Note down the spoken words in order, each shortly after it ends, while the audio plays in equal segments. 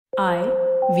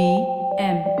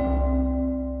IVM.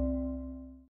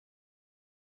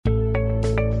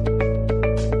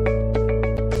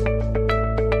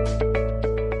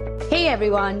 Hey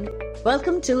everyone,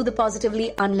 welcome to the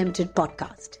Positively Unlimited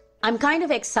podcast. I'm kind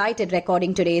of excited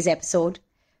recording today's episode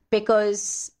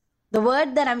because the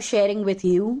word that I'm sharing with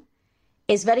you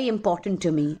is very important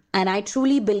to me, and I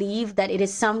truly believe that it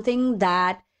is something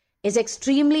that is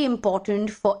extremely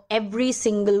important for every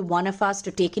single one of us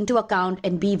to take into account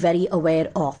and be very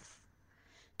aware of.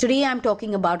 Today I'm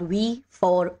talking about V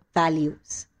for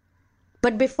values.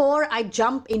 But before I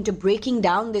jump into breaking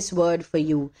down this word for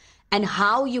you and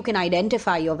how you can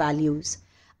identify your values,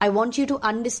 I want you to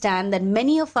understand that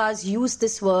many of us use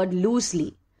this word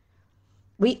loosely.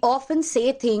 We often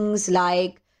say things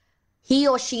like, he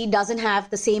or she doesn't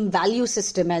have the same value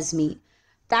system as me.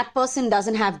 That person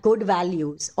doesn't have good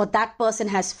values, or that person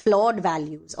has flawed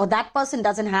values, or that person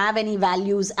doesn't have any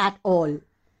values at all.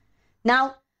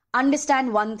 Now,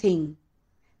 understand one thing.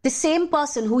 The same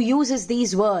person who uses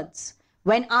these words,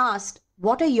 when asked,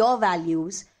 what are your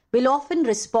values, will often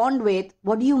respond with,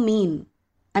 what do you mean?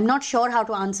 I'm not sure how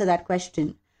to answer that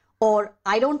question. Or,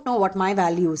 I don't know what my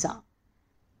values are.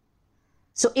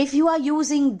 So if you are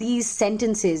using these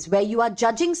sentences where you are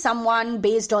judging someone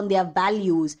based on their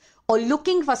values or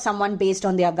looking for someone based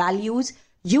on their values,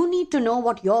 you need to know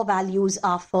what your values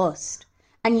are first.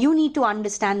 And you need to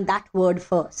understand that word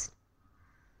first.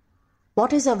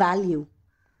 What is a value?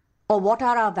 Or what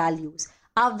are our values?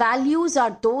 Our values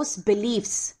are those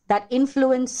beliefs that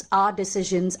influence our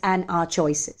decisions and our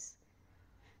choices.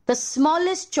 The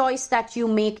smallest choice that you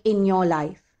make in your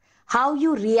life, how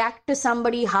you react to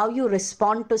somebody, how you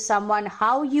respond to someone,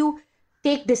 how you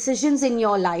take decisions in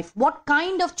your life, what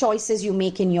kind of choices you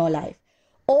make in your life,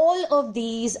 all of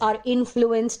these are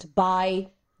influenced by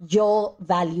your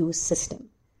value system.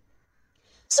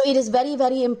 So it is very,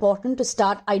 very important to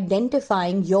start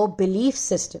identifying your belief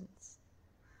systems.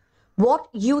 What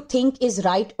you think is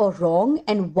right or wrong,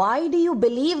 and why do you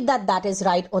believe that that is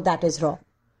right or that is wrong?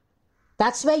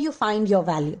 That's where you find your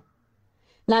value.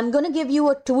 Now, I'm going to give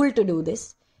you a tool to do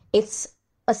this. It's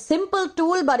a simple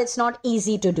tool, but it's not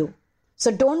easy to do. So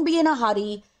don't be in a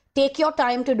hurry. Take your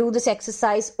time to do this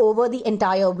exercise over the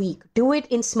entire week. Do it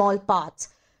in small parts.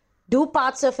 Do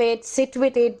parts of it, sit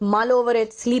with it, mull over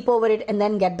it, sleep over it, and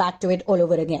then get back to it all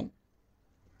over again.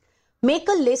 Make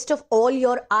a list of all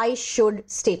your I should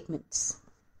statements.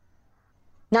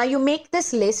 Now you make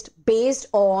this list based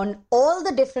on all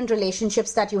the different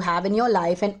relationships that you have in your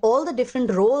life and all the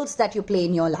different roles that you play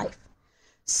in your life.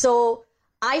 So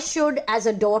I should as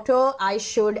a daughter, I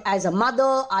should as a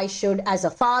mother, I should as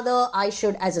a father, I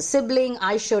should as a sibling,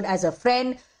 I should as a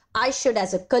friend, I should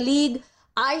as a colleague,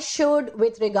 I should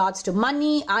with regards to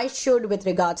money, I should with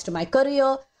regards to my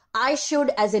career, I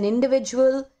should as an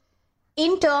individual.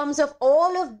 In terms of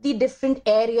all of the different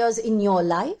areas in your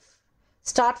life,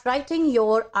 start writing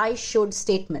your I should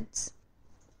statements.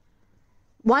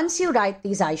 Once you write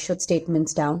these I should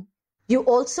statements down, you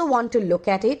also want to look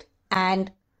at it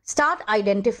and start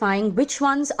identifying which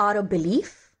ones are a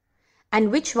belief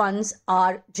and which ones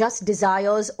are just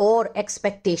desires or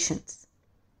expectations.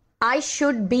 I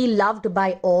should be loved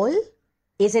by all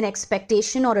is an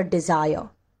expectation or a desire.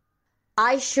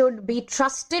 I should be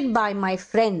trusted by my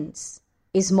friends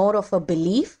is more of a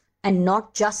belief and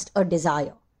not just a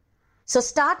desire. So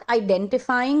start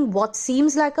identifying what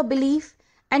seems like a belief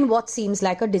and what seems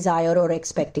like a desire or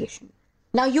expectation.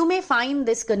 Now you may find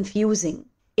this confusing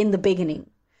in the beginning.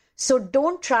 So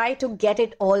don't try to get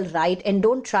it all right and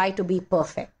don't try to be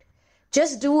perfect.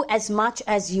 Just do as much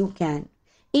as you can.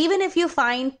 Even if you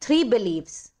find 3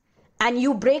 beliefs and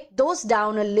you break those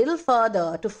down a little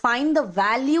further to find the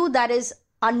value that is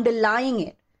underlying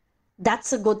it,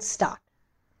 that's a good start.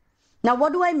 Now,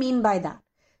 what do I mean by that?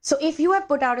 So if you have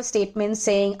put out a statement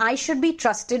saying, I should be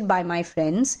trusted by my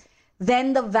friends,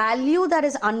 then the value that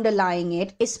is underlying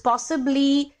it is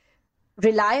possibly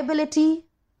reliability,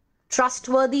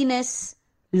 trustworthiness,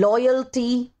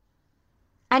 loyalty,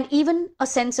 and even a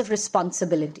sense of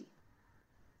responsibility,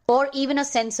 or even a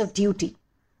sense of duty.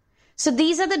 So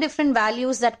these are the different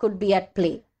values that could be at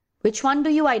play. Which one do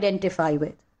you identify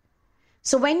with?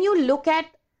 So when you look at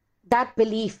that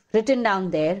belief written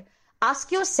down there,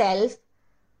 ask yourself,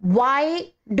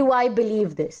 why do I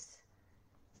believe this?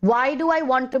 Why do I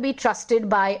want to be trusted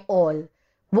by all?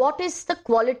 What is the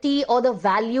quality or the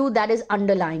value that is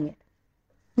underlying it?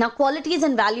 Now, qualities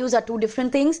and values are 2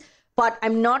 different things, but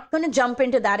I'm not going to jump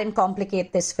into that and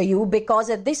complicate this for you because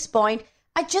at this point,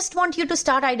 I just want you to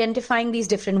start identifying these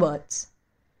different words.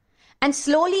 And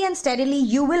slowly and steadily,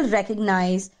 you will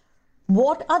recognize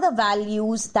What are the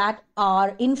values that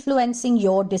are influencing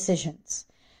your decisions?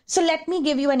 So let me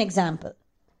give you an example.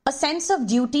 A sense of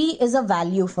duty is a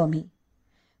value for me,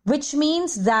 which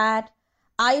means that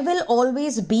I will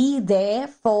always be there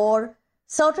for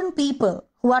certain people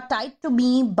who are tied to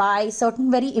me by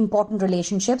certain very important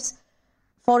relationships.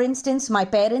 For instance, my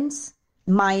parents,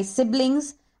 my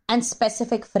siblings, and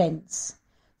specific friends.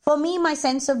 For me, my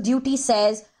sense of duty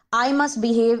says I must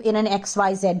behave in an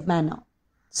XYZ manner.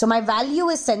 So my value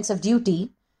is sense of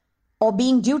duty or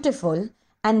being dutiful,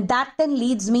 and that then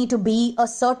leads me to be a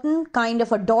certain kind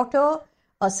of a daughter,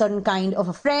 a certain kind of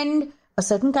a friend, a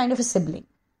certain kind of a sibling.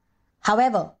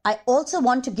 However, I also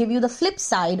want to give you the flip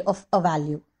side of a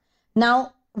value.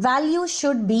 Now, values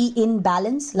should be in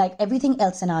balance like everything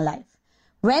else in our life.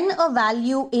 When a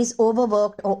value is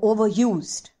overworked or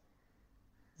overused,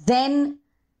 then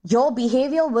your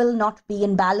behavior will not be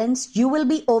in balance. You will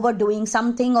be overdoing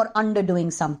something or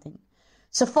underdoing something.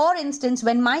 So for instance,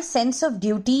 when my sense of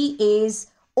duty is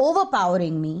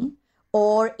overpowering me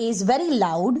or is very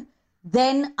loud,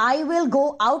 then I will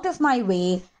go out of my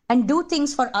way and do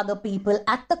things for other people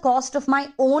at the cost of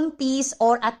my own peace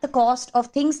or at the cost of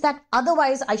things that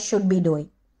otherwise I should be doing.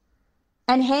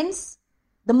 And hence,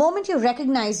 the moment you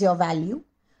recognize your value,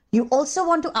 you also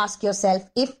want to ask yourself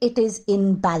if it is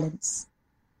in balance.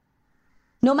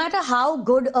 No matter how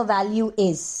good a value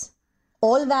is,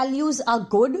 all values are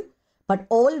good, but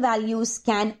all values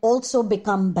can also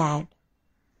become bad.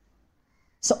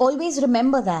 So always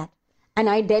remember that and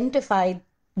identify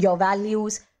your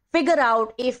values, figure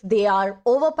out if they are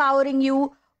overpowering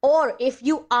you or if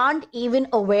you aren't even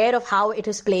aware of how it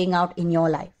is playing out in your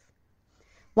life.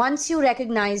 Once you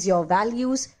recognize your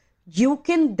values, you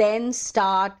can then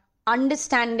start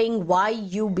understanding why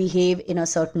you behave in a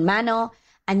certain manner,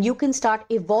 and you can start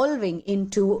evolving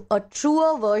into a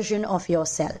truer version of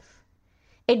yourself.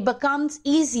 It becomes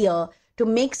easier to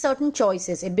make certain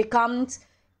choices. It becomes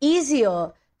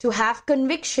easier to have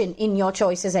conviction in your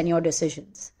choices and your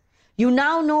decisions. You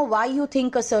now know why you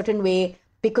think a certain way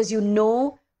because you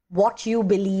know what you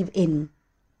believe in.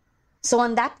 So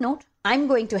on that note, I'm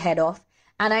going to head off,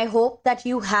 and I hope that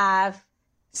you have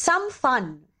some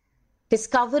fun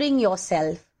discovering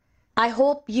yourself. I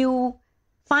hope you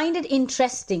find it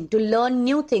interesting to learn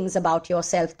new things about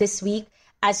yourself this week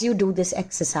as you do this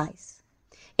exercise.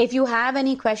 If you have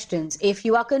any questions, if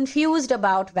you are confused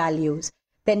about values,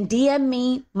 then DM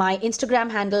me. My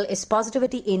Instagram handle is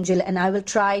Positivity Angel, and I will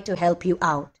try to help you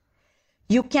out.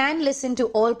 You can listen to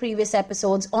all previous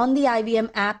episodes on the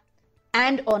IVM app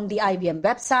and on the IVM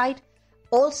website.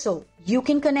 Also, you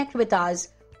can connect with us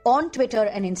on Twitter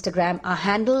and Instagram. Our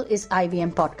handle is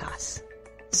IVM Podcasts.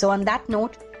 So on that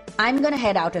note, I'm going to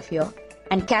head out of here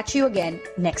and catch you again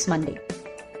next Monday.